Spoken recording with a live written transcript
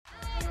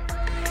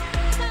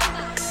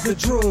the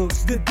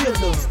drugs, the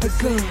dealers, the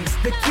guns,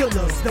 the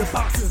killers, the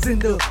boxers in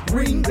the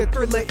ring, the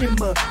thriller in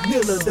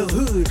Manila, the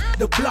hood,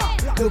 the block,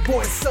 the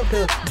voice of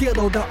the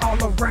ghetto, the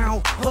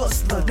all-around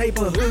hustler,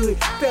 neighborhood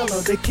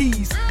fella, the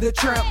keys, the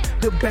trap,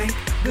 the bank,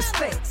 the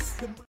stacks.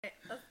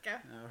 Let's go.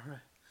 All right.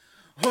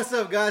 What's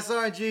up, guys?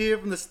 RNG here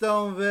from the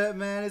Stone Vet,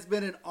 man. It's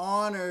been an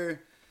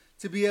honor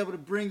to be able to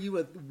bring you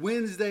a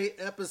Wednesday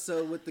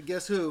episode with the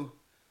guess who?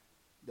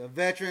 The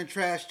Veteran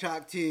Trash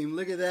Talk team.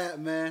 Look at that,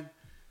 man.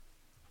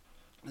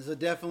 It's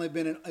definitely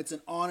been it's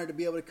an honor to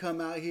be able to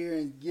come out here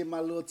and give my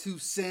little 2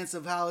 cents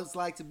of how it's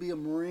like to be a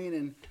Marine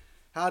and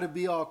how to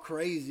be all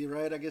crazy,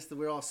 right? I guess that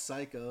we're all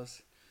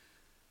psychos.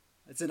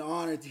 It's an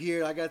honor to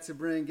hear. I got to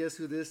bring, guess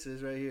who this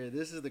is right here?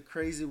 This is the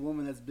crazy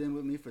woman that's been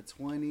with me for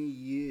 20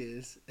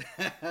 years,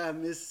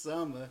 Miss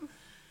Summer.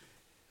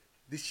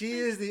 She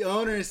is the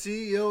owner and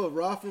CEO of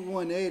Rawford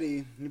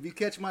 180. If you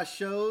catch my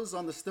shows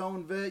on the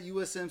Stone Vet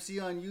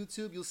USMC on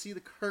YouTube, you'll see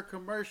her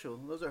commercial.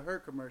 Those are her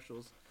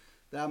commercials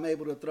that I'm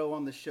able to throw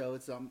on the show.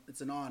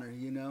 It's an honor,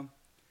 you know.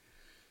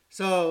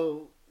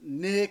 So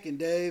Nick and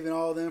Dave and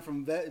all of them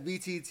from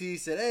VTT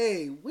said,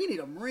 hey, we need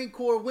a Marine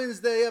Corps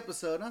Wednesday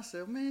episode. And I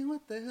said, man,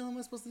 what the hell am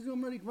I supposed to do?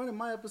 I'm already running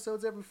my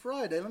episodes every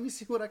Friday. Let me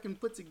see what I can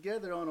put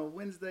together on a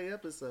Wednesday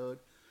episode.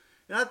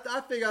 And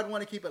I figured I'd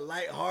want to keep it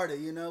lighthearted,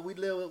 you know. We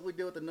deal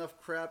with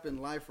enough crap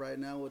in life right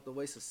now with the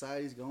way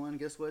society's going.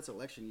 Guess what? It's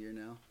election year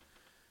now.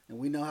 And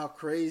we know how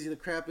crazy the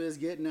crap is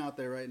getting out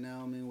there right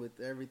now. I mean,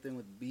 with everything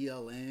with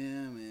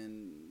BLM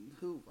and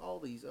all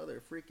these other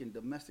freaking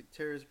domestic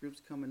terrorist groups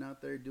coming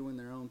out there doing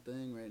their own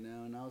thing right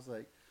now. And I was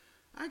like,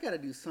 I got to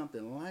do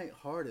something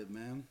lighthearted,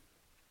 man.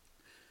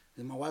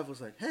 And my wife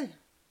was like, hey,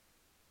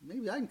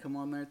 maybe I can come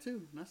on there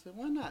too. And I said,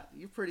 why not?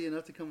 You're pretty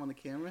enough to come on the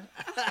camera.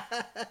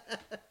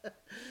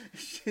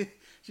 she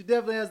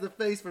definitely has the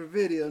face for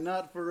video,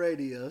 not for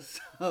radio.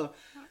 So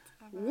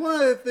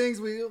one of the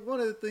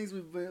things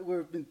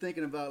we've been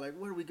thinking about, like,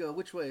 where do we go?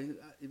 Which way?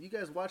 If you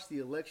guys watched the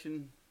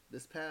election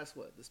this past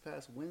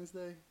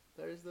Wednesday,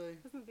 Thursday?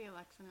 It wasn't the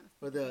election.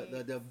 It Or was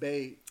the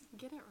debate.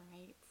 Get it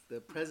right.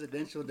 The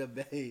presidential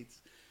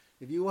debates.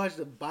 If you watched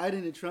the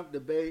Biden and Trump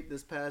debate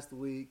this past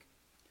week,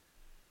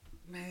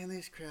 man,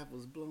 this crap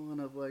was blowing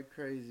up like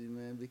crazy,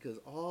 man, because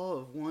all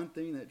of one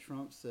thing that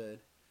Trump said.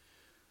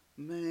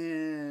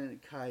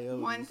 Man,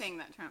 coyotes. One thing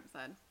that Trump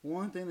said.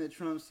 One thing that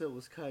Trump said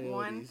was coyotes.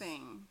 One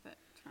thing that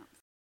Trump said.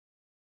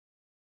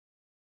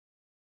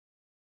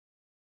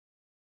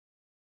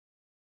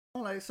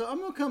 Alright, so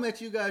I'm gonna come at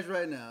you guys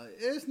right now.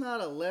 It's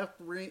not a left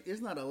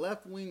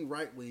wing,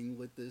 right wing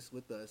with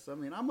us. I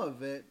mean, I'm a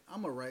vet,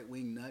 I'm a right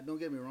wing nut, don't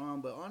get me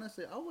wrong, but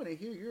honestly, I wanna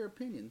hear your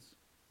opinions.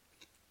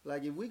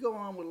 Like, if we go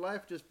on with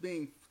life just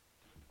being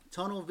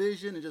tunnel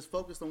vision and just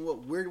focused on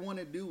what we want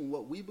to do and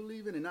what we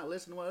believe in and not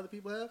listen to what other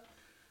people have,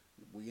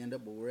 we end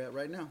up where we're at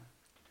right now.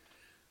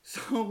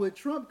 So with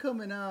Trump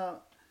coming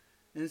out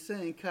and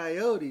saying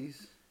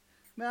coyotes,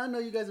 man, I know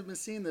you guys have been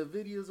seeing the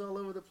videos all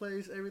over the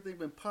place. Everything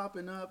been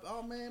popping up.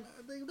 Oh, man,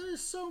 I think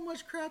there's so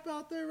much crap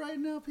out there right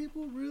now.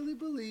 People really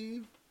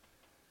believe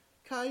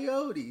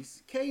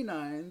coyotes,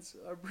 canines,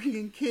 are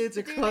bringing kids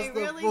across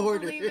the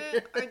border. Do they really believe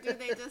it, or do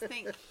they just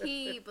think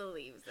he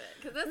believes it?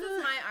 Because this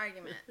is my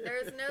argument.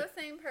 There's no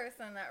sane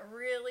person that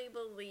really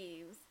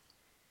believes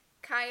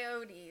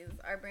coyotes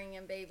are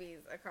bringing babies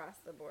across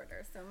the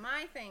border. So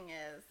my thing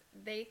is,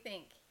 they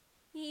think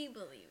he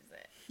believes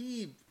it.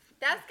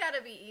 That's got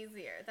to be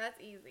easier. That's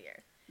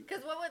easier.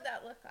 Because what would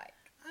that look like?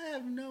 I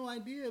have no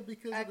idea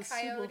because a of the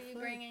simple coyote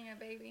bringing a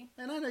baby.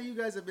 And I know you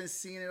guys have been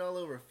seeing it all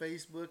over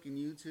Facebook and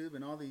YouTube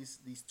and all these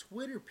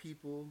Twitter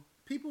people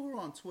who are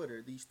on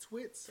Twitter. These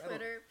twits.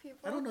 People.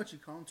 I don't know what you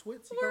call them.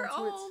 Twits. We're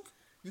old.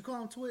 You call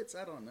them twits.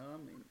 I don't know. I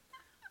mean,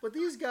 but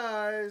these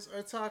guys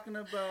are talking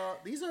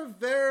about. These are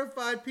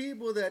verified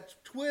people that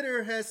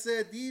Twitter has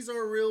said these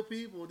are real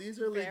people. These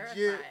are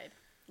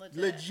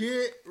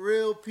legit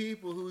real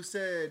people who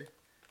said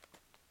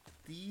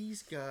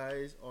these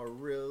guys are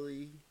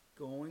really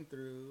going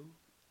through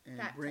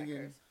and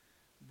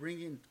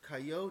bringing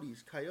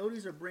coyotes.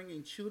 Coyotes are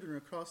bringing children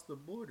across the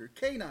border.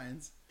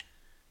 Canines,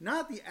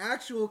 not the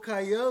actual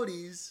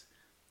coyotes,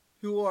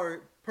 who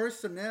are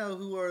personnel,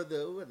 who are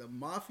the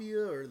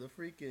mafia or the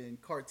freaking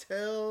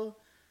cartel.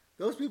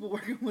 Those people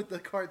working with the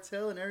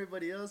cartel and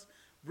everybody else,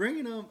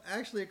 bringing them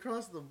actually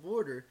across the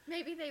border.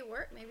 Maybe they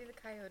work. Maybe the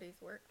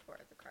coyotes work for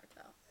the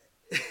cartel.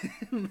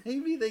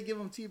 Maybe they give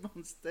them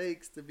T-bone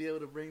steaks to be able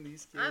to bring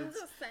these kids. I'm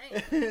just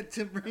saying.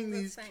 to bring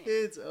these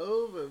kids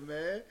over,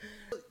 man.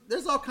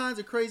 There's all kinds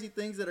of crazy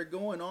things that are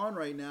going on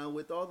right now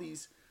with all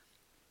these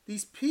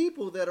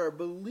people that are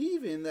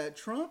believing that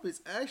Trump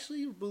is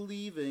actually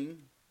believing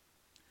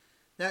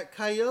that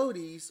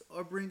coyotes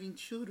are bringing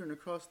children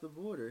across the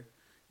border.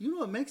 You know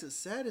what makes it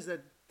sad is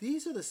that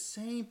these are the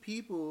same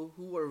people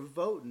who are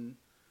voting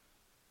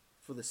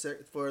for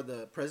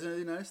the President of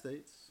the United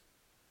States,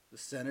 the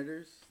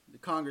senators, the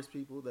Congress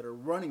people that are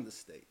running the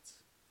states.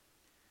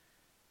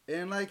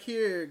 And like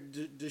here,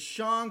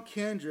 Deshaun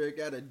Kendrick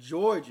out of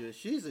Georgia,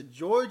 she's a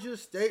Georgia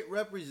state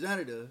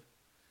representative,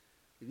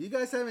 If you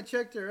guys haven't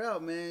checked her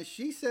out, man,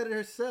 she said it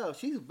herself.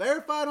 She's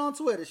verified on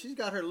Twitter. She's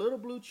got her little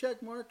blue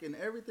check mark and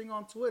everything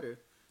on Twitter.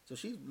 So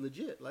she's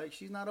legit. Like,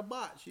 she's not a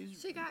bot. She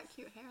got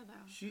cute hair,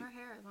 though. Her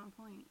hair is on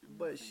point.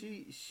 But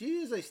she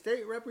is a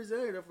state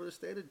representative for the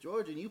state of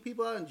Georgia. And you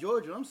people out in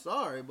Georgia, I'm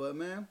sorry, but,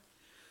 man,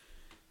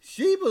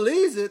 she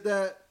believes it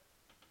that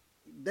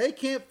they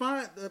can't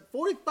find the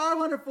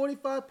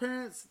 4,545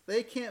 parents.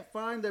 They can't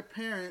find their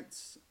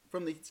parents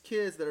from these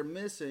kids that are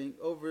missing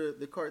over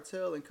the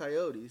cartel and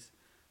coyotes.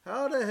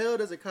 How the hell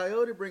does a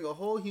coyote bring a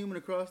whole human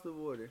across the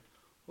border?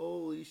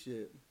 Holy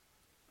shit.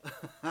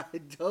 I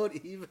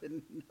don't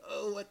even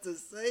know what to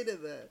say to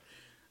that.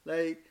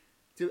 Like,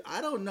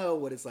 I don't know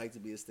what it's like to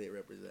be a state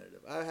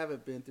representative. I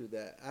haven't been through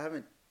that. I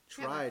haven't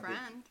tried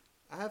it.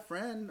 I have a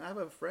friend. I have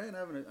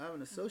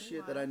an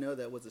associate that I know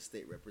that was a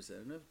state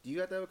representative. Do you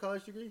have to have a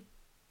college degree?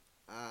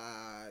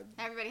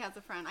 Everybody has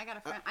a friend. I got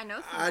a friend. I know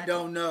somebody. I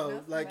don't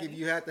know. Like, if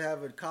you have to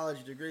have a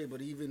college degree,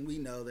 but even we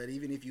know that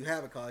even if you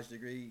have a college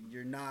degree,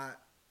 you're not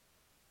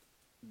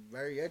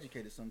very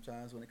educated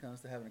sometimes when it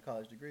comes to having a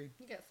college degree.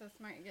 You get so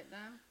smart, you get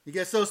dumb. You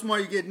get so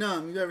smart, you get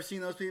dumb. You ever seen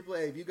those people?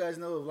 Hey, if you guys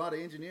know a lot of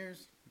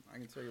engineers, I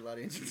can tell you a lot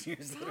of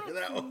engineers that are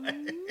that way.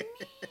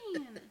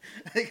 Mean.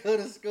 They go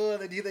to school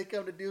and then they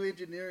come to do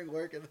engineering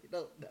work and they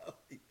don't know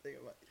anything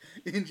about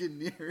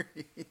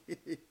engineering.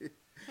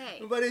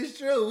 Hey. But it's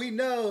true. We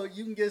know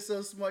you can get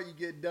so smart, you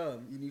get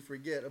dumb. And you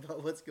forget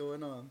about what's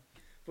going on.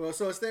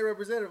 So a state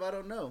representative, I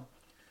don't know.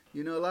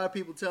 You know, a lot of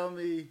people tell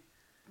me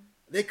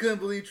they couldn't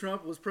believe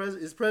Trump is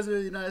president of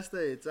the United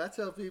States. I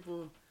tell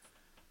people,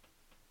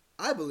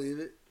 I believe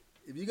it.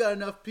 If you got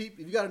enough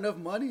people, if you got enough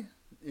money,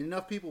 and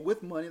enough people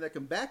with money that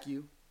can back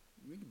you,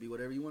 you can be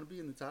whatever you want to be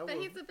in the entire world.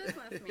 But he's a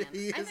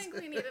businessman. I think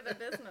we needed a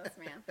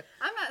businessman.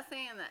 I'm not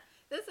saying that.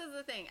 This is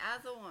the thing.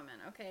 As a woman,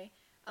 okay,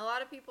 a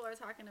lot of people are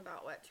talking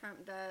about what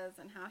Trump does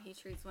and how he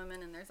treats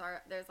women, and there's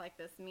like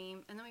this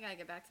meme, and then we gotta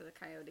get back to the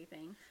coyote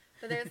thing.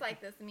 But there's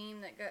like this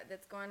meme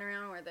that's going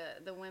around where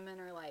the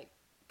women are like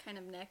kind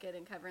of naked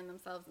and covering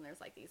themselves, and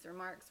there's like these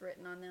remarks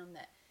written on them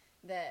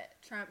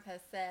that Trump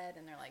has said,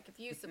 and they're like, if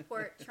you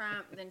support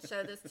Trump, then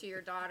show this to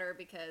your daughter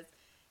because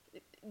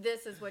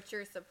this is what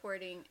you're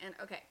supporting. And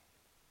okay,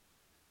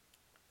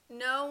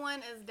 no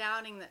one is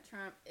doubting that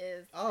Trump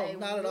is a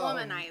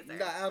womanizer.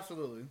 No,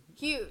 absolutely.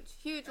 Huge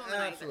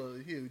womanizer.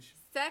 Absolutely huge.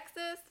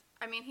 Sexist.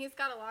 I mean, he's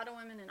got a lot of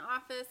women in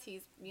office.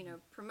 He's,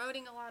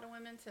 promoting a lot of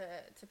women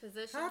to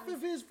positions. Half of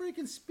his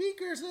freaking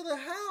speakers of the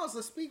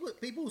House,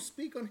 people who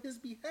speak on his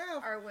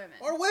behalf, are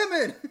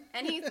women.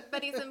 And he's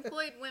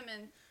employed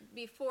women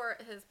before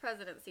his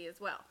presidency as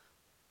well.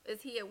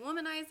 Is he a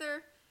womanizer?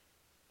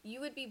 You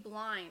would be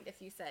blind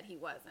if you said he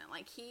wasn't.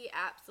 Like, he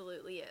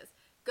absolutely is.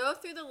 Go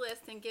through the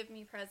list and give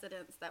me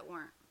presidents that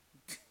weren't.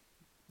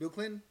 Bill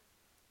Clinton?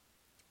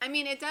 I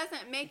mean, it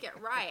doesn't make it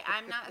right.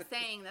 I'm not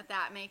saying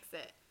that makes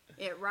it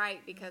right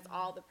because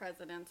all the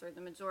presidents or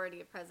the majority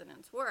of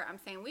presidents were. I'm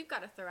saying we've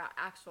got to throw out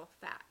actual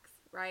facts,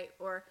 right?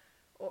 Or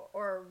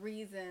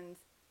reasons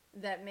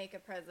that make a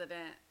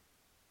president,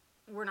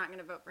 we're not going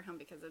to vote for him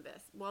because of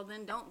this. Well,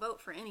 then don't vote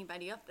for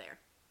anybody up there.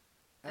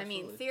 Absolutely.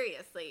 I mean,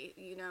 seriously,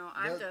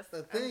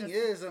 The thing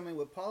is,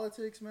 with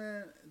politics,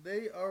 man,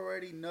 they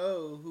already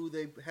know who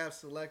they have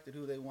selected,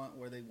 who they want,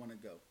 where they want to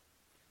go.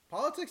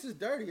 Politics is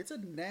dirty. It's a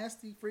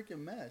nasty freaking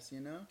mess,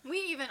 We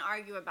even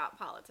argue about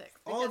politics.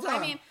 All the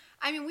time.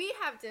 I mean, we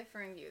have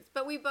differing views,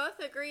 but we both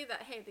agree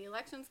that, hey, the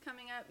election's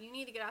coming up. You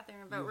need to get out there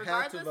and vote.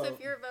 Regardless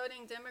if you're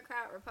voting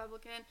Democrat,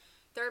 Republican,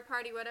 third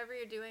party, whatever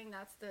you're doing,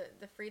 that's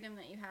the freedom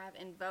that you have,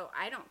 and vote.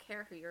 I don't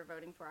care who you're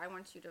voting for. I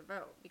want you to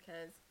vote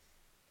because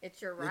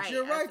it's your right. It's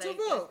your right to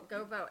vote.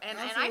 Go vote. And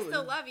I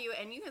still love you,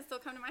 and you can still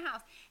come to my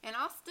house. And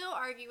I'll still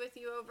argue with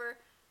you over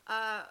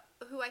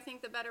who I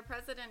think the better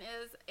president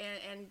is,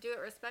 and do it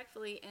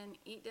respectfully, and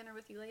eat dinner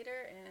with you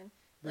later, and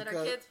let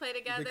our kids play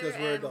together,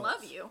 and adults.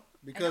 love you.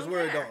 Because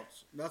we're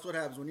adults. That's what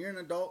happens. When you're an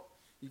adult,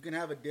 you can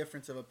have a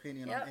difference of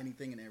opinion on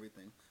anything and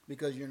everything.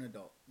 Because you're an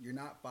adult. You're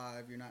not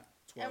 5, you're not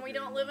 12. And we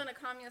don't live in a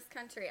communist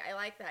country. I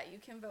like that. You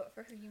can vote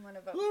for who you want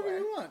to vote Whoever for.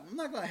 you want. I'm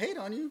not going to hate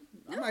on you.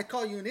 Nope. I might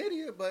call you an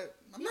idiot, but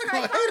I'm not You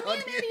going might to hate call on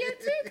me you. an idiot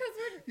too, because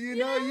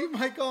we're you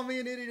might call me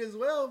an idiot as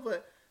well,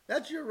 but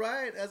that's your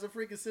right as a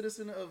freaking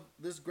citizen of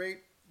this great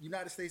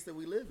United States that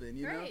we live in.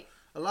 You know,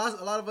 a lot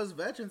of us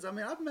veterans. I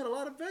mean, I've met a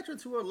lot of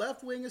veterans who are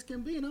left wing as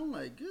can be, and I'm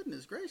like,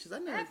 goodness gracious, I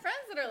have friends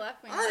that are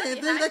left wing. I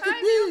didn't think that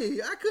could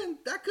be. I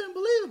couldn't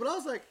believe it, but I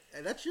was like,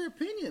 hey, that's your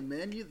opinion,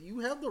 man. You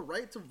have the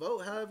right to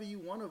vote however you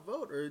want to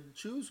vote, or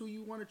choose who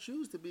you want to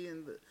choose to be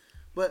in the.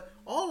 But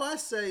all I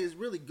say is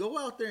really go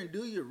out there and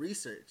do your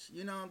research.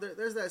 You know,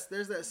 there's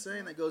that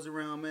saying that goes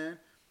around, man.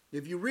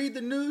 If you read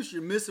the news,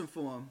 you're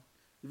misinformed.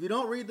 If you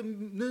don't read the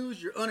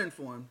news, you're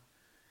uninformed.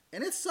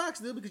 And it sucks,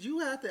 dude, because you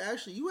have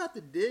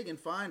to dig and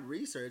find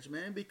research,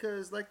 man,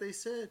 because like they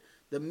said,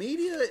 the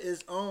media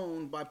is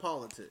owned by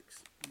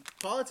politics.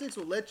 Politics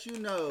will let you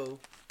know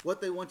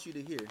what they want you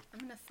to hear. I'm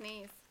going to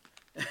sneeze.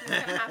 I'm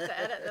going to have to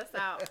edit this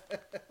out.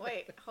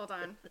 Wait, hold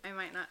on. I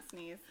might not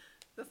sneeze.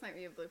 This might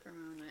be a blooper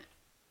moment.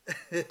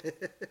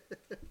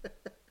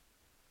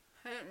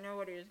 I didn't know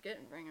what he was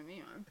getting bringing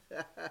me on.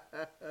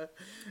 Okay,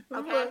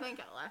 But- I think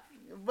I left.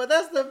 But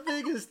that's the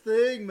biggest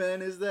thing,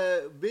 man, is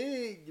that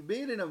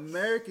being an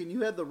American,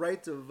 you have the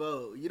right to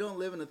vote. You don't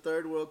live in a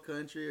third world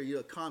country or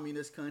you're a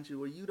communist country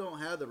where you don't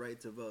have the right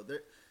to vote.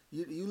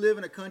 You live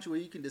in a country where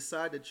you can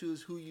decide to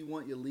choose who you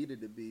want your leader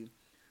to be.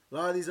 A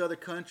lot of these other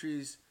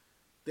countries,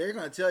 they're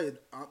going to tell you,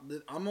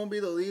 I'm going to be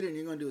the leader and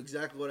you're going to do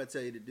exactly what I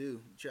tell you to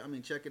do. I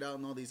mean, check it out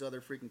in all these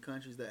other freaking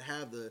countries that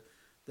have the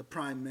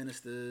prime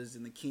ministers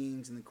and the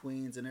kings and the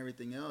queens and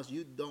everything else.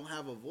 You don't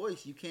have a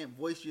voice. You can't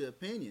voice your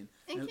opinion.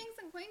 In Kings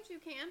and Queens, you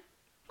can.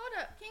 Hold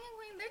up. King and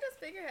Queen, they're just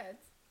figureheads.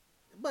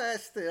 But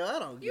still, I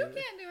don't You get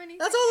it. can't do anything.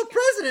 That's all the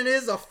president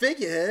is, a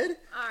figurehead.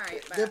 All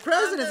right. The but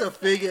president I'm is a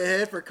just saying.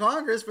 figurehead for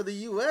Congress, for the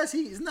U.S.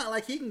 It's not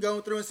like he can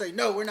go through and say,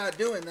 no, we're not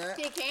doing that.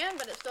 He can,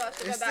 but it still has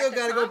to go It's back still to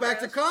got to go back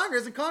to Congress.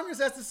 Congress, and Congress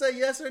has to say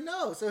yes or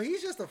no. So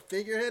he's just a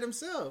figurehead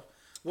himself.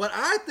 What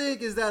I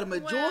think is that a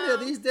majority of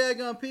Well- these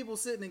daggone people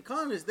sitting in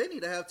Congress, they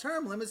need to have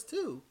term limits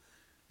too.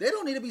 They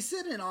don't need to be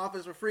sitting in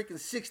office for freaking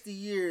 60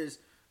 years.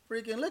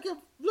 Freaking look at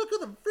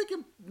the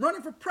freaking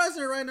running for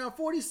president right now,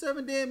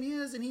 47 damn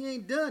years, and he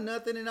ain't done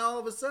nothing, and all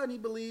of a sudden he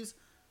believes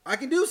I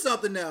can do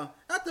something now.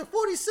 After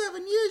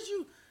 47 years,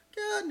 you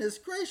goodness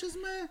gracious,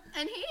 man.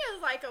 And he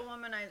is like a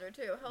womanizer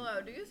too.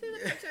 Hello, do you see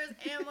the pictures?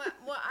 And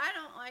what I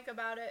don't like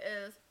about it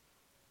is,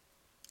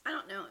 I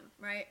don't know him,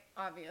 right?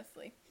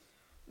 Obviously,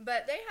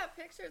 but they have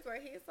pictures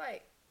where he's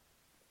like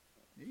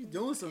He's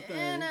doing something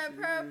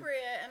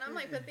inappropriate, and I'm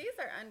like, but these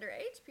are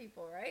underage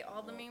people, right?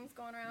 All the memes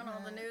going around,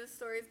 all the news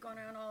stories going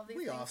around, all of these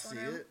We things all see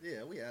going around. it.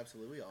 Yeah, we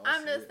absolutely all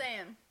I'm see just it.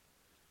 saying.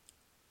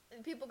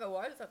 And people go,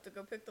 well, I just have to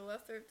go pick the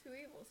lesser of two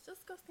evils.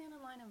 Just go stand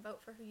in line and vote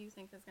for who you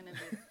think is going to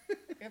be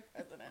good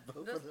president.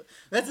 Vote for Just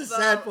That's the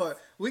sad vote. part.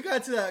 We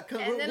got to that.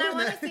 And then I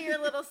want to see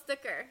your little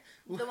sticker,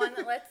 the one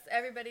that lets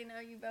everybody know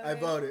you voted. I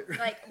voted.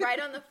 Like right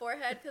on the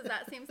forehead, because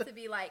that seems to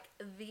be like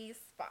the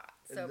spot.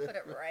 So The- put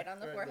it right on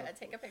the right forehead. there.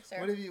 Take a picture.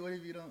 What if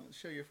you don't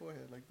show your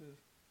forehead like this?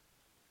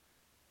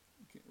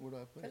 Okay, where do I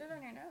put Put it? it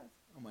on your nose.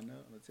 On my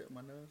nose, on the tip of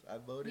my nose. I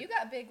voted. You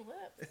got big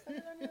lips. Put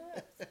it on your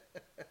lips.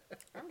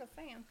 I'm just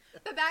saying.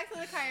 But back to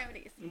the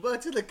Coyotes.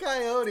 But to the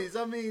Coyotes,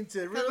 I mean,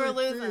 to Because really we're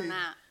losing think-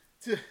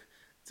 that.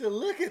 to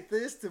look at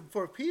this,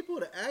 for people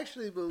to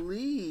actually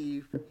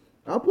believe,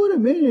 I'll put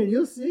them in here and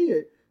you'll see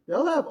it.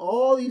 They'll have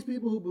all these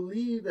people who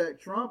believe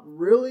that Trump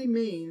really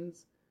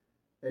means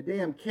a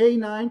damn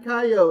K9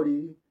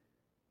 coyote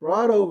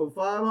brought over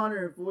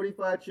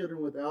 545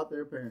 children without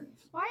their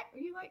parents. Why are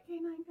you like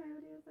canine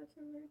coyote? Is that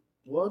your word?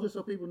 Well, just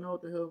so people know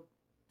what the hell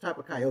type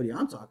of coyote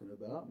I'm talking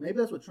about. Maybe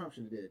that's what Trump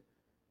should have did.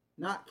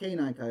 Not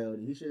K9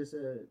 coyote. He should have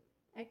said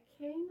A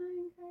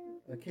canine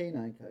coyote? a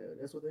K9 coyote.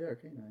 That's what they are,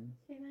 canines.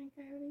 Canine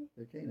coyote?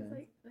 They're It's canines.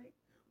 like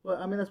Well,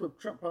 I mean, that's what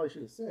Trump probably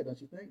should have said, don't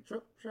you think?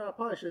 Trump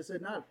probably should have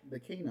said not the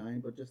canine,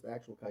 but just the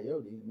actual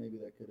coyote. Maybe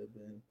that could have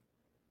been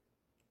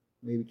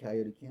maybe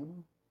Coyote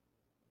Camel.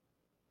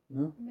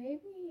 No? maybe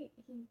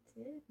he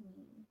did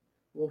mean.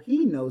 Well,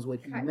 he knows what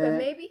he But meant.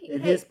 maybe he,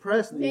 and hey, his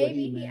press knew what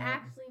maybe he he meant.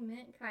 actually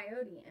meant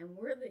coyote, and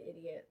we're the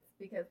idiots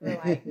because we're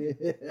like,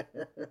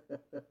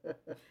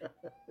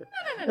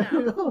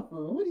 no.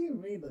 What do you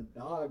mean the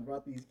dog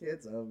brought these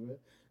kids over?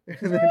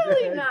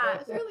 Surely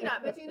not. Surely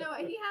not. But you know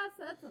what? He has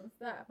said some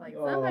stuff. Like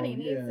Oh, somebody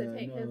needs yeah, to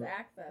take his no.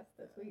 access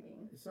to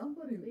tweeting.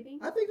 Somebody, Tweeting?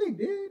 I think they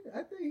did.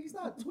 I think he's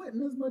not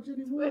twitting as much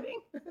anymore.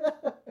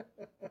 Tweeting?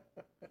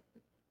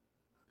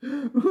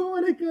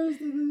 When it comes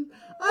to this,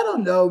 I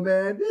don't know,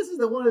 man. This is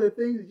one of the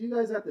things that you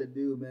guys have to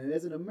do, man.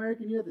 As an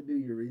American, you have to do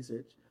your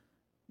research.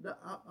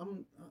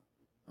 I'm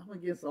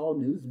against all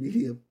news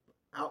media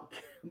out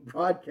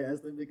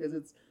broadcasting because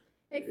it's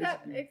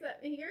Except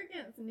you're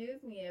against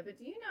news media. But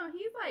do you know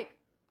he's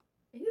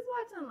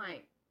watching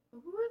like, who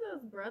are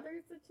those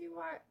brothers that you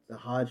watch? the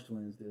Hodge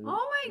twins, dude.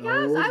 Oh my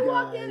gosh! I Those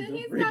walked in guys and are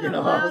he's got freaking a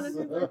loud.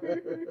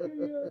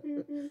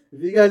 awesome.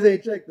 If you guys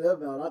ain't checked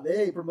them out,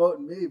 they ain't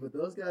promoting me, but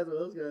those guys.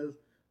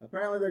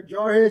 Apparently they're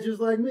jarheads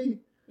just like me.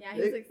 Yeah,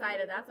 he's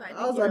excited. That's why I think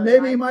I was he like, really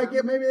maybe he might likes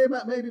them.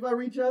 maybe if I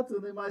reach out to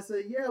them, they might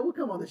say, yeah, we'll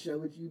come on the show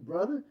with you,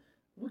 brother.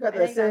 We got I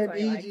that think that's same why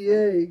he likes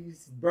EGA.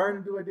 He's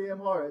burning through our damn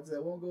hearts.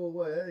 That won't go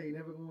away. That ain't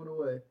never going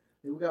away.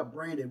 And we got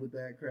branded with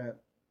that crap.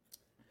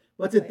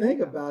 But to There you think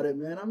go. about it,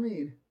 man, I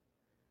mean,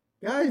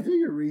 guys, do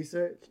your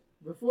research.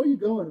 Before you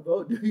go and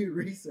vote, do your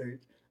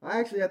research. I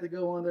actually have to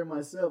go on there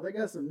myself. They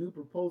got some new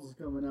proposals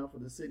coming out for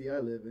the city I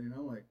live in. And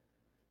I'm like,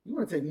 you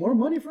want to take more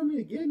money from me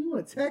again? You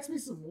want to tax me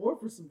some more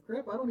for some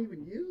crap I don't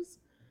even use?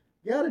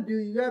 You have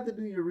to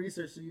do your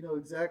research so you know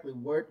exactly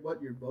what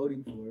you're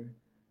voting for.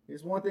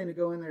 It's one thing to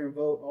go in there and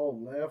vote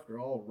all left or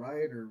all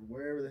right or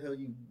wherever the hell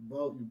you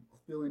vote, you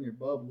fill in your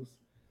bubbles.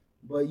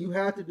 But you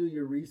have to do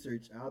your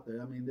research out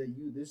there. I mean,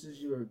 this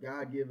is your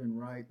God-given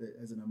right that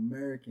as an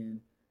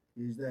American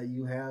is that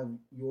you have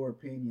your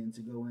opinion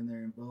to go in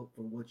there and vote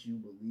for what you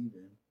believe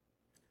in.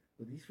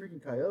 But these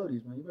freaking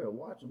coyotes, man, you better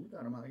watch them. We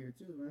got them out here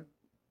too, man.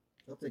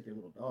 They'll take your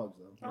little dogs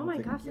though. Oh They'll my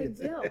take your gosh, they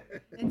kids. will.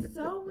 And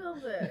so will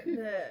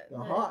the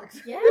hawks.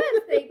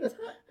 Yes, they took.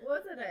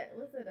 Was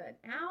it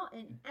an owl?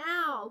 An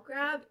owl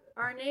grabbed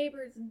our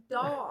neighbor's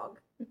dog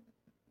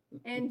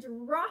and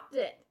dropped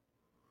it.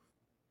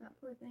 That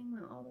poor thing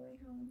went all the way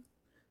home.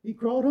 He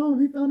crawled home.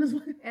 He found his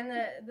way. And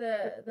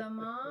the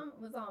mom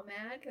was all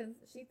mad because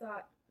she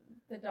thought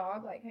the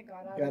dog like had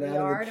got out of the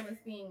yard and was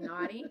being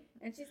naughty,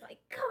 and she's like,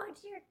 "Go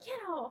into your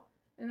kennel."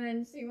 And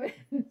then she went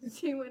in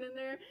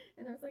there,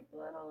 and there was like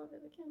blood all over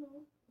the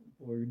kennel.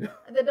 Poor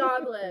dog. The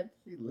dog lived.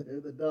 She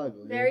lived. The dog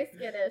lived. Very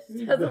skittish.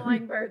 She doesn't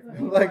like birds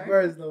anymore. Like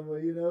birds no more,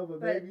 you know.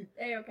 But maybe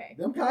okay.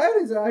 Them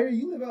coyotes out here.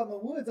 You live out in the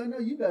woods. I know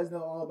you guys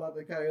know all about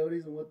the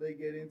coyotes and what they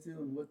get into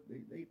and what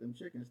they eat them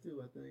chickens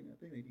too. I think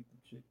they eat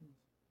them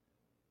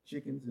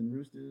chickens and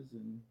roosters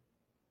and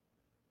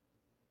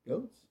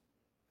goats.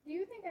 Do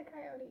you think a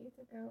coyote eats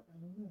a goat? I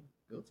don't know.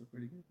 Goats are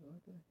pretty good,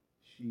 aren't they?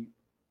 Sheep.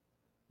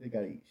 They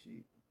gotta eat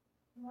sheep.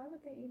 Why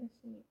would they eat a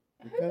sheep?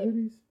 The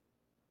coyotes?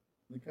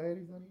 The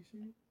coyotes don't eat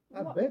sheep?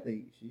 I bet they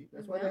eat sheep.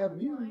 That's why they have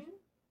mules.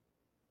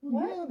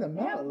 Well, yeah, the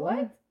mountain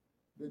lion.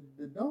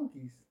 The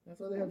donkeys. That's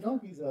why they have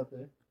donkeys out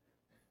there.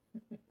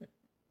 Say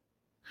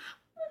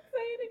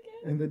it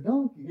again. And the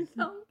donkeys.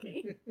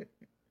 Donkey.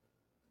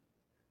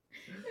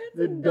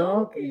 The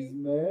donkeys,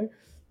 man.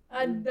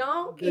 A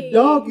donkey. The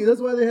donkey.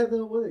 That's why they have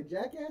the, what are they,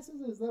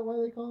 jackasses? Is that why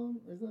they call them?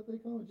 Is that what they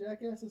call them,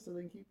 jackasses? So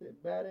they can keep the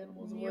bad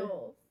animals away?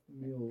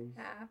 Mules.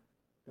 Half.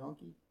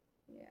 Donkey?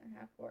 Yeah,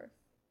 half horse.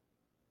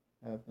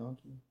 Half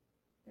donkey?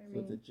 They're So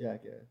it's a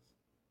jackass.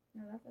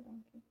 No, that's a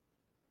donkey.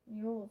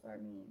 Mules are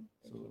mean.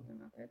 They So- keep them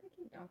out there. They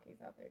keep donkeys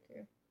out there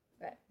too.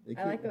 But They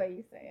I like the way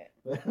you say it.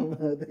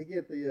 They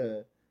get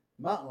the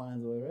mountain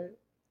lions away, right?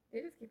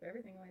 They just keep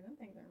everything away. Them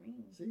things are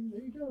mean. See,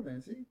 there you go,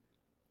 man. See? Man,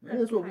 That's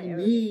that's what we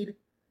coyote. need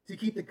to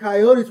keep the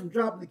coyotes from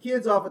dropping the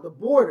kids off at the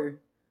border.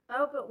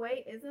 Oh, but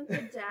wait, isn't the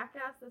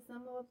jackass the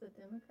symbol of the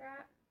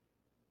Democrat?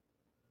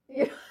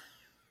 Yeah.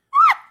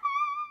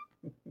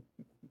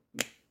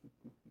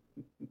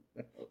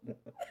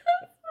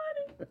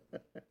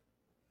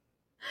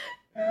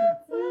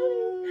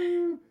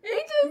 He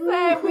just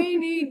said we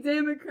need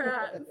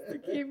Democrats to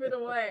keep it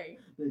away.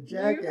 The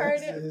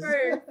jackasses. You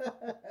heard it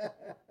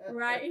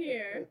Right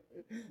here.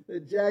 The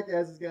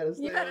jackasses got to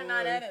stay You better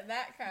not away. edit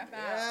that crap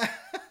out.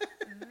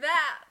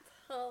 That's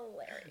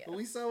hilarious.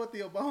 We saw what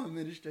the Obama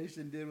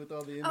administration did with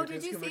all the Oh, immigrants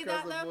did you coming see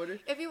across that the though? border.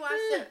 If you watched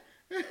it,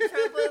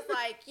 Trump was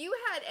like, "You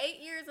had 8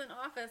 years in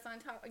office on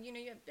top. You know,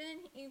 you've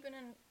been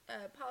in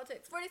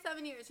politics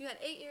 47 years. You had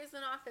 8 years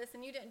in office,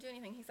 and you didn't do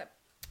anything." He said,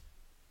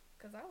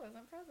 "Because I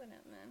wasn't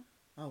president then."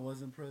 I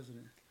wasn't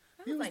president.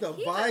 I He was like, the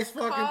he vice just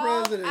fucking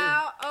called president.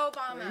 out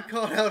Obama. He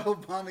called out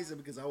Obama. He said,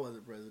 because I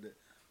wasn't president.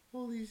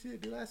 Holy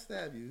shit, dude, I'd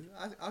stab you.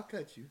 I'll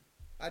cut you.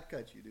 I'd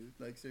cut you, dude.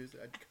 Like, seriously,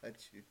 I'd cut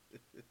you.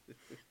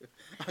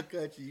 I'll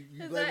cut you.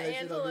 You Is blame that shit on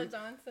Angela me?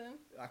 Johnson?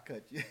 I'll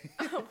cut you.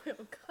 I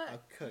will cut,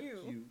 I'll cut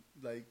you.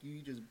 Like,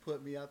 you just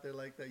put me out there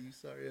like that, you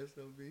sorry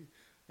SOB.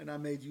 And I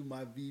made you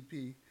my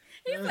VP.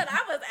 He said,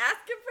 "I was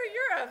asking for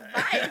your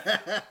advice,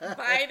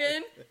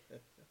 Biden.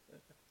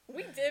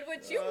 We did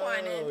what you Oh,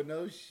 wanted.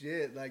 no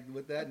shit. Like,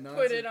 with that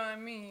nonsense. Put it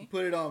on me."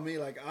 Put it on me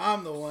like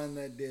I'm the one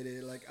that did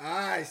it. Like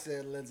I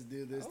said, let's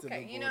do this to the Okay,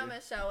 border. you know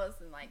Michelle was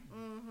like,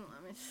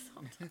 let me just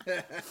all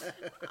right.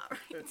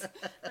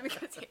 Let me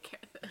go take care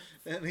of this.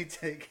 Let me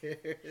take care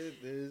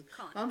of this.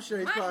 Calling I'm sure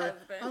he's my probably.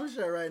 husband. I'm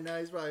sure right now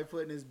he's probably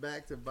putting his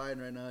back to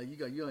Biden right now.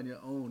 You on your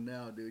own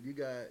now, dude. You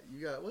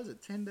got. What is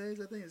it? 10 days?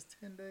 I think it's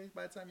 10 days.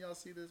 By the time y'all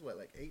see this, what,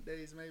 like 8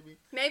 days maybe?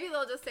 Maybe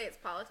they'll just say it's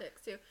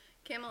politics too.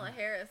 Kamala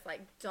Harris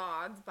like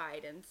dogs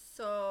Biden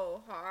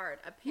so hard.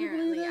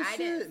 Apparently, that I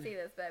didn't shit? see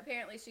this, but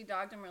apparently she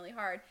dogged him really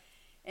hard.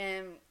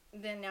 And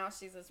then now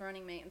she's his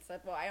running mate and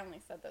said, "Well, I only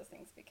said those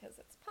things because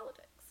it's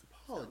politics."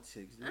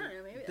 Politics, dude. I don't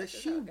know, maybe Does that's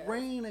just she how it goes.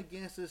 reign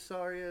against this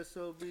sorry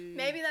SOB?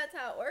 Maybe that's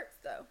how it works,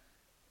 though.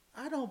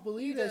 I don't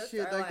believe You that just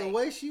shit. are Like the like-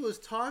 way she was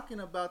talking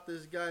about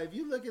this guy. If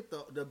you look at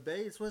the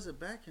debates, was it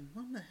back in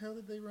when the hell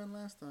did they run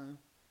last time?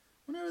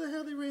 Whenever the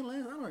hell they ran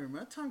last, I don't remember.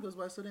 That time goes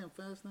by so damn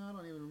fast now. I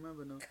don't even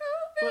remember no.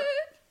 COVID.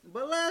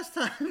 But last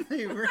time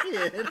they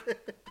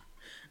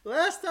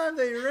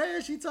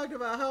ran, she talked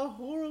about how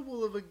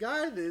horrible of a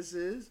guy this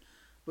is.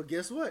 But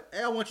guess what?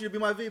 Hey, I want you to be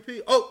my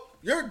VP. Oh,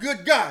 you're a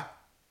good guy.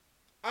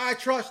 I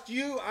trust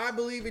you. I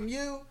believe in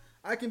you.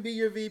 I can be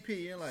your VP.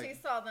 You're like, She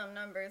saw them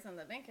numbers in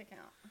the bank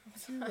account.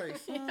 she's like,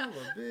 son of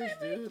a bitch,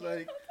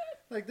 dude.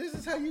 Like this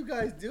is how you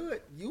guys do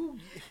it. You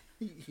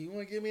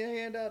want to give me a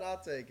handout? I'll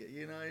take it.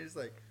 You know, it's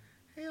like,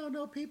 hell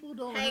no, people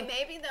don't. Hey, have-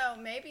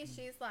 maybe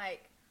she's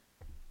like,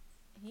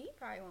 he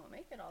probably won't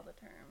make it all the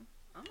term.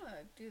 I'm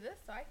gonna do this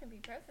so I can be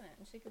president,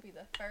 and she could be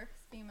the first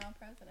female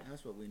president.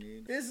 That's what we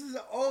need. This is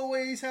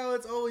always how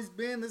it's always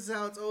been. This is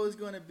how it's always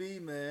going to be,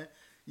 man.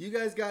 You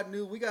guys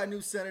we got a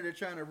new senator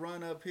trying to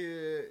run up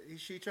here.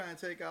 She trying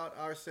to take out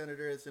our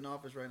senator that's in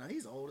office right now.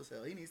 He's old as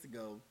hell. He needs to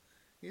go.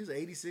 He's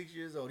 86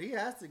 years old. He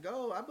has to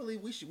go. I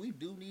believe we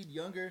do need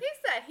younger. He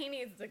said he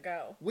needs to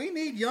go. We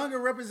need younger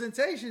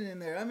representation in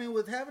there. I mean,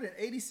 with having an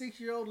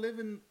 86-year-old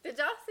living. Did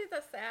y'all see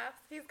the sass?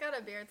 He's got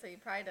a beard, so you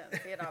probably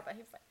didn't see it all, but he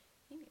was like,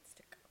 he needs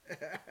to go.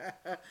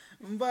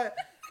 But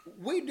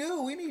We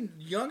do. We need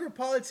younger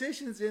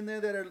politicians in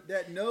there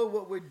that know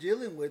what we're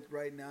dealing with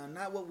right now,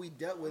 not what we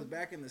dealt with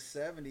back in the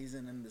 70s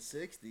and in the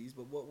 60s,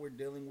 but what we're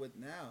dealing with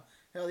now.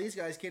 Hell, these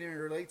guys can't even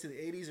relate to the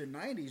 80s or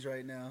 90s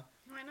right now.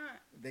 Why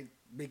not?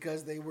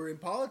 Because they were in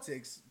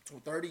politics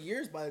 30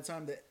 years by the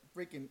time the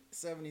freaking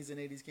 70s and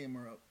 80s came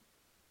up.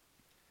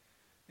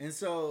 And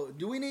so,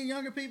 do we need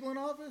younger people in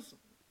office?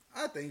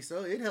 I think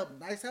so. It'd help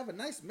have a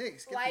nice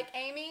mix. Like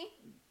Amy?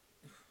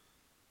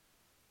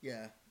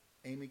 Yeah,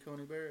 Amy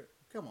Coney Barrett.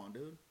 Come on,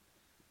 dude.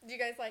 Do you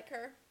guys like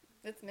her?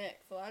 It's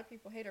mixed. A lot of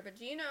people hate her. But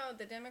do you know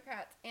the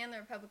Democrats and the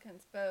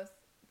Republicans both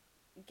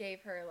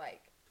gave her,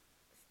 like,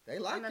 they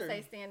liked I'm going to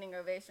her. say standing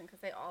ovation because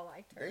they all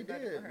liked her. They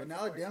did. But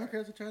now the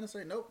Democrats are trying to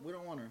say, nope, we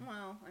don't want her.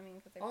 Well, I mean,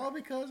 because they all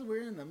because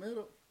we're in the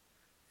middle.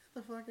 Get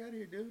the fuck out of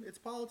here, dude. It's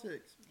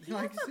politics. He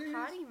has a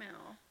potty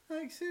mouth.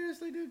 Like,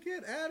 seriously, dude,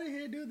 get out of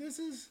here, dude.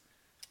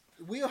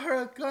 We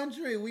are a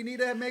country. We need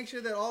to make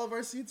sure that all of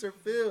our seats are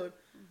filled.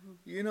 Mm-hmm.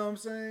 You know what I'm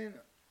saying?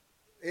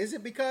 Is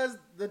it because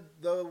the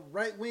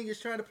right wing is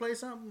trying to play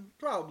something?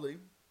 Probably.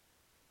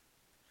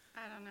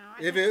 I don't know.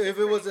 If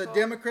it was a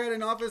Democrat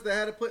in office that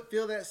had to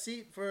fill that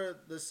seat for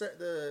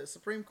the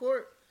Supreme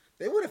Court,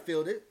 they would have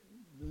filled it.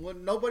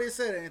 When nobody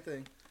said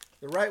anything.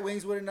 The right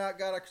wings would have not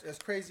got as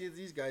crazy as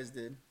these guys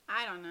did.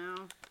 I don't know.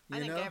 I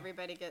think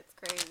everybody gets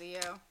crazy,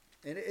 yo.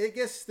 And it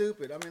gets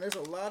stupid. I mean, there's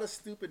a lot of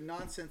stupid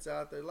nonsense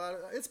out there.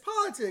 It's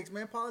politics,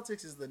 man.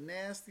 Politics is the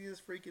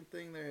nastiest freaking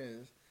thing there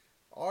is.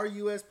 Our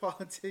U.S.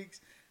 politics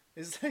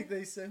is like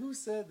they said. Who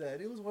said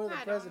that? It was one of the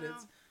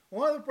presidents.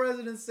 One of the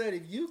presidents said,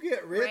 if you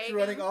get rich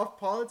running off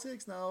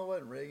politics, no, it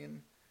wasn't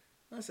Reagan.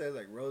 I said it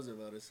was like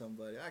Roosevelt or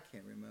somebody. I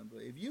can't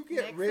remember. If you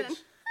get rich,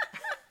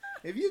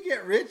 if you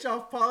get rich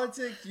off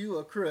politics, you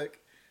a crook.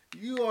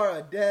 You are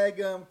a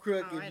daggum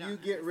crook if you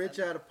get rich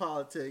out of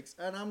politics.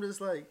 And I'm just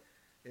like,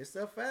 it's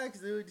the facts,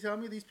 dude. Tell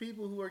me these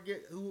people who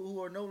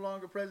are no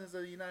longer presidents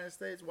of the United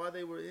States, why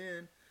they were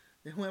in.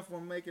 They went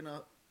from making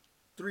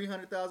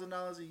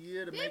 $300,000 a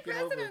year to making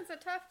over. President's a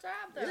tough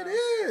job, though. It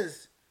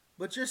is.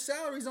 But your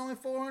salary's only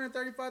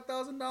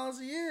 $435,000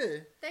 a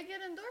year. They get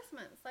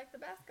endorsements like the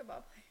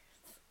basketball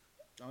players.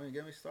 Don't even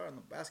get me started on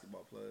the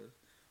basketball players.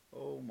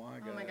 Oh my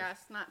gosh. Oh my gosh,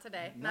 not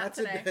today. Not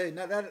today.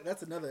 No,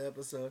 that's another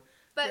episode.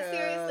 But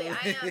seriously,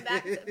 I know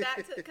back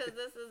to because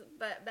this is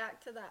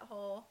back to that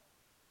whole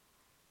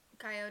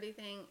coyote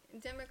thing.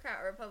 Democrat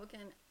or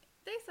Republican,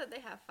 they said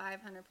they have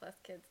 500 plus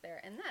kids there,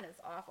 and that is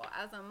awful.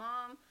 As a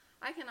mom,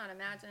 I cannot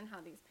imagine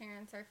how these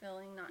parents are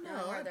feeling, not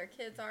knowing where their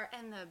kids are,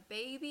 and the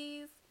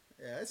babies.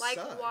 Yeah, it like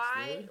sucks,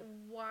 why dude.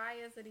 Why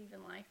is it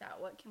even like that?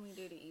 What can we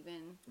do to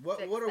even what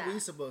fix are that? we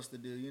supposed to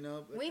do? You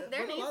know,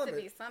 there needs to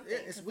be something.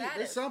 Yeah,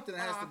 there's something that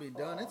has to be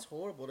done. It's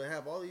horrible to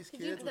have all these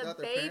kids without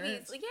their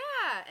parents.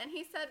 Yeah, and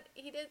he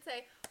did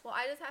say, well,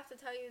 I just have to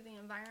tell you the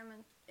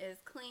environment is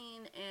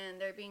clean and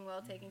they're being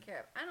well taken care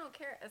of. I don't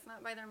care. It's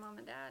not by their mom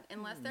and dad.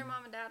 Unless their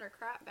mom and dad are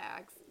crap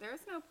bags, there's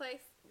no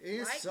place.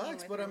 It like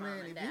sucks, but I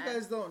mean, if dad. you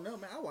guys don't know,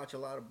 man, I watch a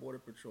lot of Border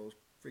Patrol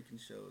freaking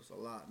shows a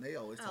lot, and they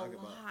always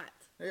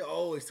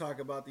talk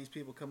about these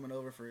people coming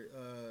over for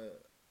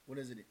what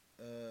is it?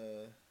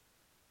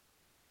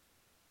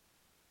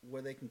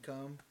 Where they can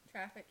come.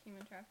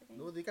 Human trafficking.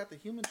 Well, they got the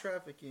human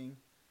trafficking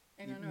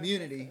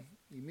immunity.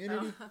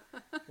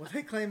 Well,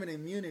 they claim an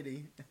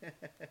immunity.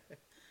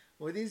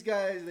 Well, these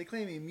guys, they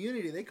claim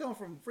immunity. They come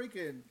from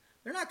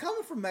they're not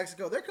coming from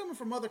Mexico. They're coming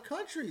from other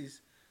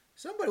countries.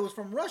 Somebody was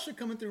from Russia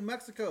coming through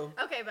Mexico.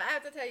 Okay, but I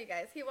have to tell you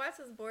guys, he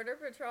watches Border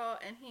Patrol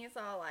and he's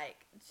all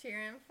like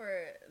cheering for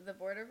the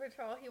Border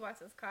Patrol. He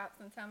watches cops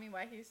and tell me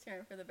why he's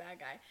cheering for the bad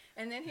guy.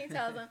 And then he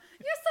tells them,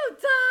 "You're so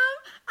dumb.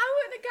 I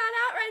wouldn't have got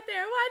out right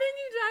there. Why didn't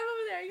you drive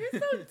over there? You're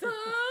so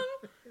dumb.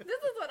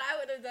 This is what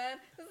I would have done.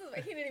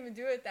 He didn't even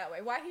do it that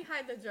way. Why he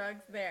hide the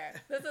drugs there?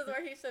 This is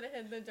where he should have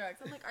hid the drugs."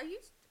 I'm like, are you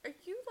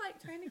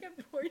like trying to get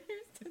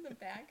pointers to the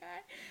bad guy?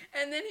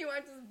 And then he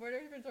watches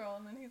Border Patrol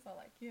and then he's all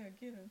like, yeah,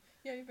 get him.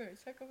 Yeah, you better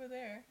check over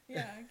there.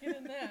 Yeah, get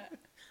in that.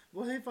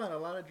 Well, they find a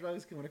lot of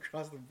drugs coming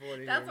across the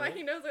border. That's why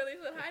he knows where they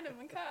should hide them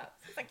in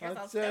cops. It's like,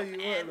 I'll tell you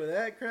what, but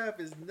that crap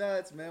is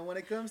nuts, man. When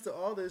it comes to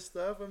all this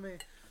stuff, I mean,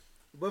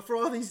 but for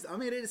all these, I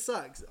mean, it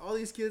sucks. All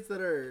these kids that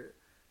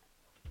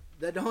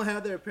don't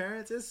have their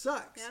parents, it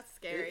sucks. That's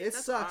scary. It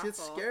sucks. Awful.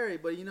 It's scary,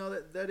 but you know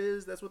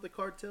that's what the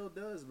cartel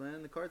does,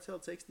 man. The cartel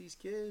takes these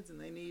kids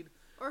and they need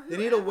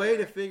a way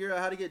to figure out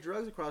how to get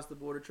drugs across the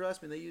border.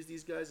 Trust me, they use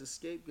these guys as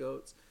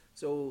scapegoats.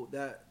 So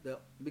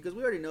because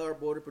we already know our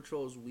border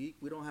patrol is weak,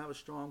 we don't have a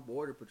strong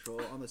border patrol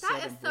on the southern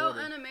border. That is so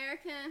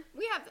un-American.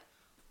 We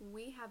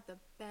have the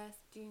best.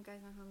 Do you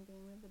guys know who I'm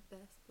being? We have the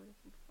best border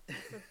patrol.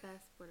 It's the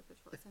best border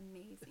patrol. It's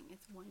amazing.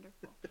 It's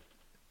wonderful.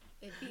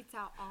 It beats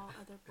out all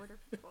other border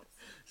patrols.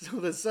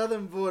 So the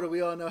southern border, we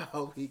all know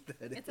how weak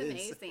that is. It's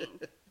amazing.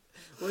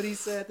 What he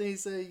said, I think he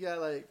said he got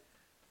like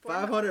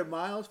 500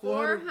 miles,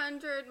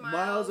 400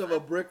 miles of a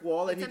brick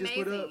wall that he just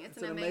put up. It's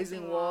an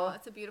amazing wall.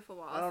 It's a beautiful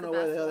wall. I don't know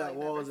where the hell that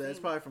wall is at. It's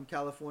probably from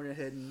California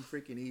heading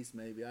freaking east,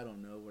 maybe. I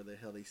don't know where the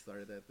hell they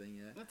started that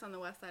thing at. It's on the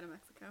west side of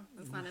Mexico.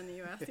 It's not in the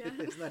U.S. yet.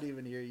 It's not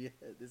even here yet.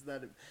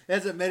 It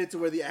hasn't made it to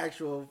where the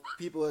actual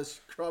people is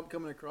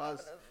coming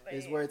across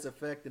is where it's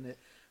affecting it.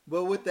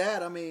 But with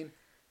that, I mean,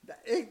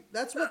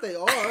 that's what they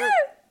are.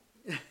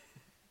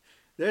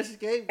 They're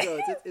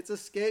scapegoats. It's a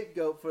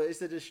scapegoat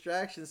it's a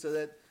distraction so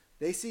that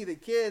they see the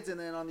kids, and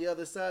then on the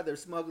other side, they're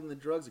smuggling the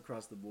drugs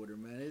across the border,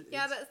 man.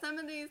 But some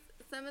of these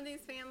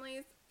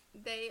families,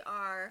 they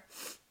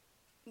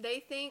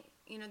think,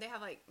 they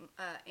have like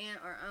aunt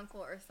or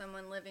uncle or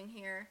someone living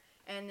here,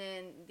 and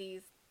then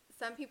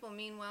some people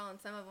mean well, and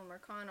some of them are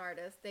con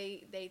artists.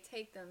 They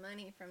take the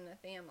money from the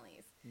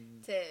families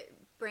to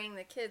bring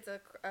the kids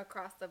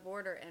across the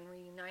border and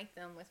reunite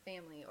them with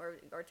family,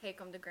 or take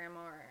them to grandma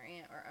or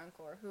aunt or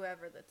uncle or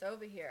whoever that's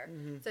over here,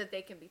 so that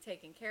they can be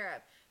taken care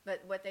of.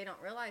 But what they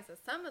don't realize is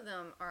some of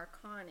them are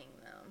conning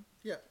them.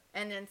 Yeah.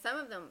 And then some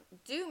of them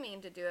do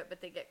mean to do it, but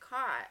they get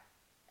caught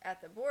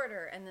at the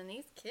border, and then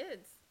these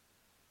kids.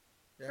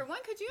 Yeah. For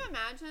one, could you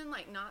imagine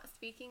like not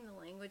speaking the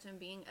language and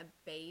being a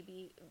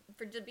baby,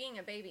 for just being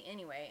a baby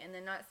anyway, and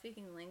then not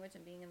speaking the language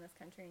and being in this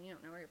country and you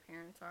don't know where your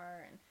parents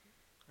are, and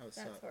that's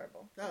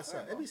horrible. That's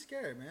horrible. It'd be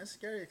scary, man. It's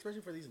scary,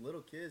 especially for these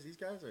little kids. These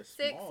guys are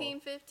small.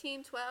 16,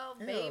 15, 12,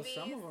 babies.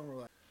 Some of them are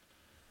like.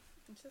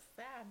 It's just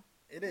sad.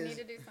 It is. We need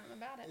to do something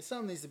about it.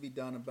 Something needs to be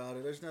done about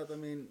it. There's nothing. I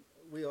mean,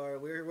 we're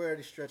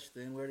already stretched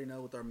thin. We already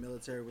know with our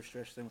military, we're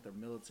stretched thin with our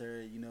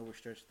military. We're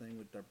stretched thin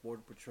with our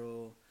border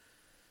patrol.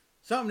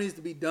 Something needs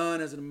to be done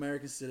as an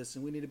American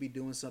citizen. We need to be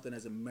doing something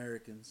as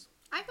Americans.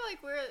 I feel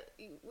like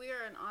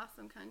we're an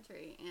awesome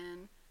country,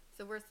 and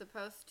so we're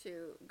supposed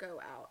to go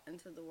out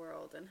into the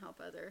world and help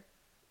other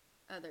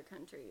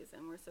countries,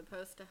 and we're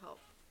supposed to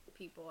help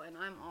people. And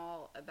I'm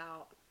all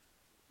about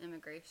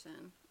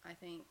immigration. I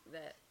think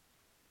that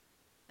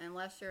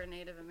unless you're a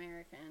Native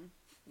American,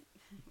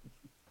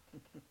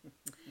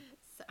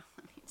 so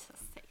let me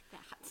just say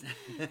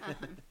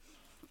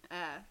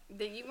that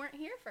that you weren't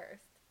here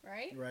first,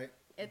 right? Right.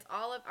 It's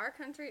all of our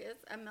country is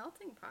a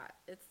melting pot.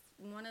 It's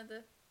one of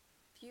the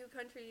few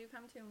countries you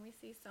come to, and we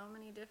see so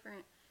many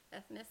different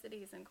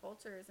ethnicities and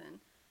cultures, and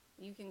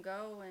you can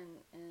go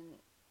and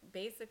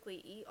basically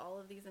eat all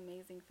of these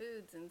amazing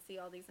foods and see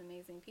all these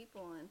amazing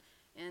people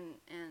and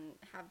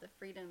have the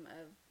freedom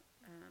of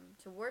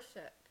to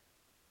worship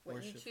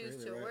what you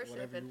choose to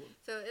worship. And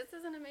so this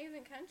is an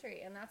amazing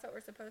country, and that's what we're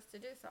supposed to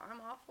do. So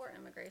I'm all for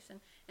immigration,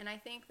 and I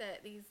think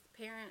that these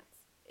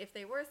parents, if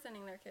they were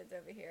sending their kids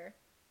over here,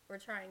 were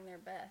trying their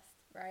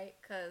best, right?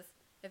 Because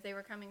if they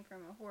were coming from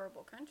a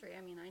horrible country, I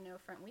mean, I know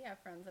we have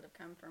friends that have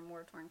come from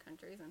war-torn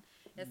countries, and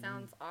it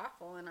sounds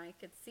awful, and I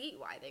could see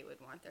why they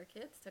would want their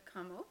kids to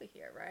come over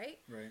here, right?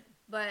 Right.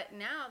 But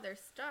now they're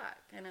stuck,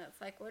 and it's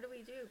like, what do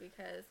we do?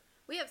 Because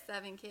we have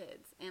 7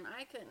 kids, and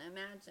I couldn't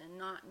imagine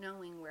not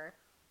knowing where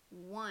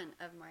one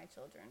of my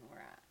children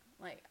were at.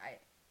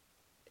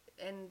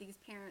 And these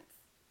parents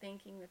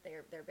thinking that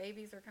their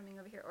babies are coming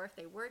over here, or if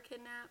they were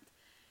kidnapped.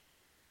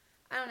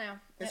 I don't know.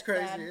 It's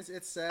crazy. Sad.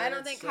 It's sad. I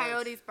don't think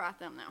coyotes brought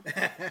them, though.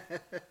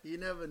 You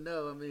never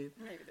know. I mean,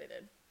 maybe they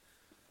did.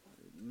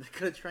 They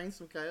could have trained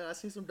some coyotes. I've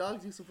seen some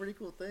dogs do some pretty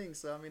cool things.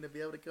 So, I mean, to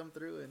be able to come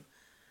through and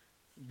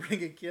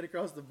bring a kid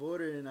across the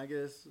border, and I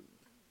guess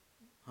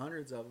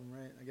hundreds of them,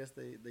 right? I guess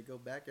they go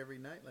back every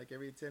night, like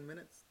every 10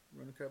 minutes,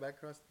 run back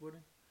across the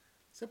border.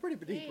 It's a pretty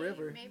deep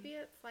river. Maybe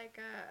it's like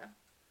a...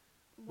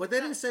 But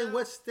they didn't say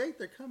what state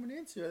they're coming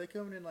into. Are they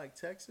coming in like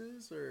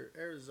Texas or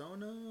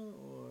Arizona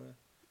or...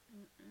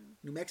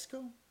 New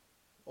Mexico?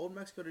 Old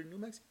Mexico to New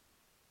Mexico?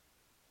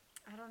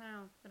 I don't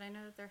know, but I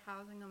know that they're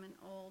housing them in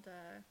old...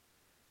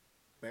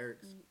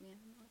 barracks. Yeah,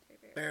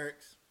 military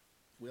barracks.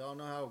 We all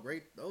know how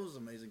great those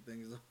amazing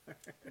things are.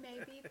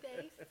 Maybe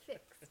they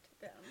fixed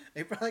them.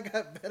 They probably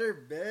got better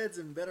beds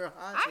and better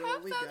hots. I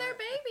hope so. They're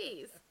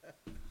babies.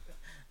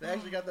 They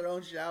actually got their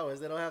own showers.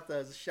 They don't have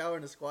to shower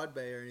in a squad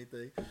bay or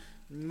anything.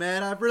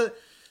 Man,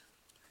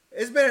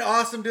 it's been an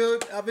awesome,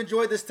 dude. I've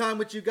enjoyed this time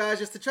with you guys.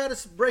 Just to try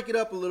to break it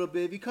up a little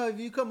bit. If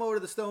you come over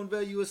to the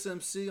Stoneville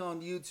USMC on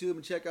YouTube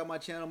and check out my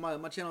channel,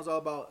 my channel is all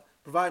about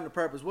providing a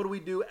purpose. What do we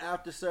do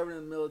after serving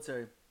in the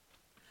military?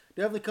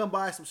 Definitely come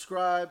by,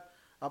 subscribe.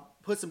 I'll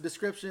put some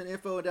description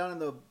info down in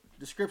the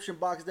description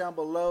box down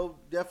below.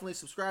 Definitely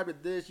subscribe to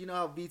this. You know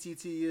how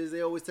VTT is.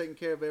 They always taking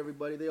care of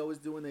everybody. They always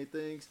doing their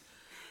things.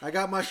 I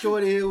got my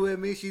shorty here with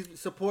me. She's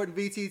supporting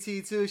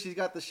VTT too. She's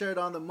got the shirt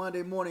on, the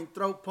Monday morning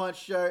throat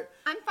punch shirt.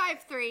 I'm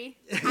 5'3".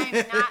 I'm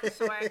not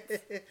short.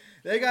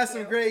 They got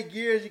some great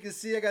gear. As you can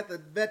see, I got the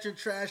Veteran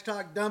Trash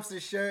Talk dumpster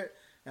shirt.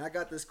 And I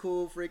got this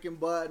cool freaking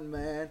button,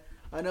 man.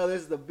 I know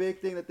this is the big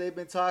thing that they've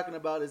been talking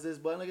about is this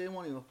button. Look, they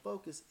won't even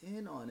focus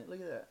in on it. Look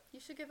at that. You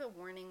should give a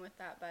warning with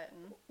that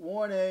button.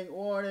 Warning,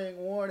 warning,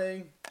 warning.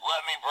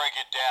 Let me break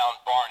it down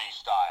Barney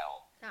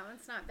style. That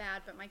one's not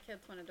bad, but my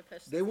kids wanted to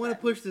push this They want to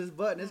push this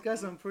button. It's got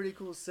some pretty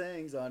cool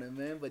sayings on it,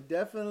 man. But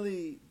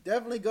definitely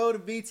go to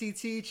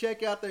VTT.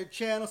 Check out their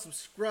channel.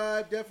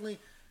 Subscribe. Definitely,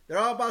 they're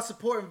all about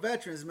supporting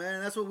veterans,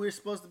 man. That's what we're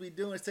supposed to be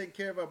doing, is taking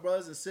care of our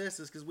brothers and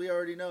sisters, because we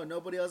already know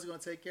nobody else is going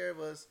to take care of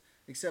us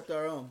except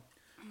our own.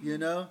 You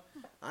know,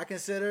 I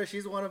consider her,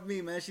 she's one of me,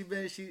 man. She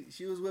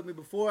was with me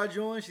before I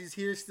joined. She's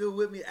here still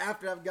with me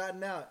after I've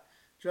gotten out.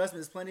 Trust me,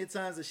 there's plenty of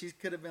times that she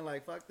could have been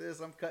like, fuck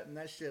this, I'm cutting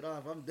that shit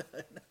off. I'm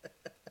done.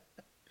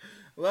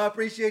 Well, I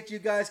appreciate you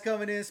guys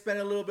coming in,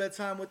 spending a little bit of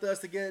time with us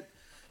to get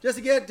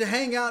to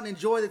hang out and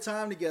enjoy the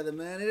time together,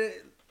 man.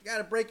 Got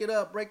to break it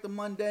up, break the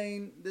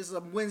mundane. This is a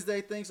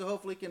Wednesday thing, so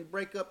hopefully it can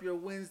break up your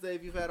Wednesday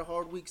if you've had a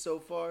hard week so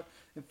far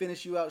and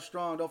finish you out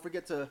strong. Don't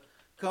forget to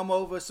come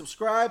over,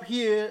 subscribe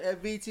here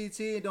at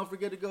VTT, and don't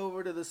forget to go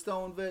over to the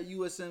Stone Vet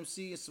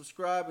USMC and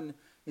subscribe and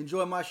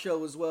enjoy my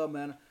show as well,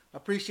 man. I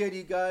appreciate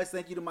you guys.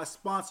 Thank you to my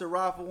sponsor,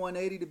 Rafa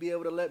 180, to be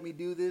able to let me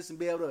do this and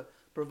be able to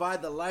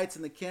provide the lights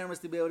and the cameras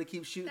to be able to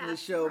keep shooting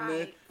this show,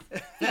 man.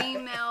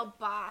 Female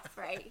boss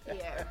right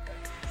here.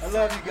 I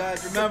love you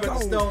guys. Remember, the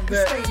Stone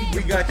Vet,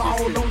 we got you.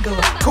 All on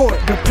the court,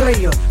 the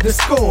player, the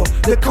score,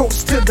 the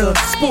coach to the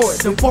sport,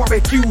 the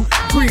barbecue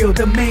grill,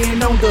 the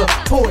man on the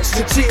porch,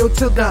 the chill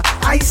to the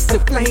ice, the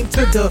flame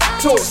to the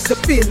torch, the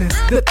feelings,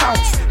 the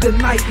thoughts, the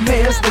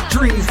nightmares, the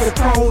dreams, the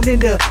throne in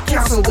the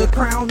castle, the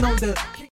crown on the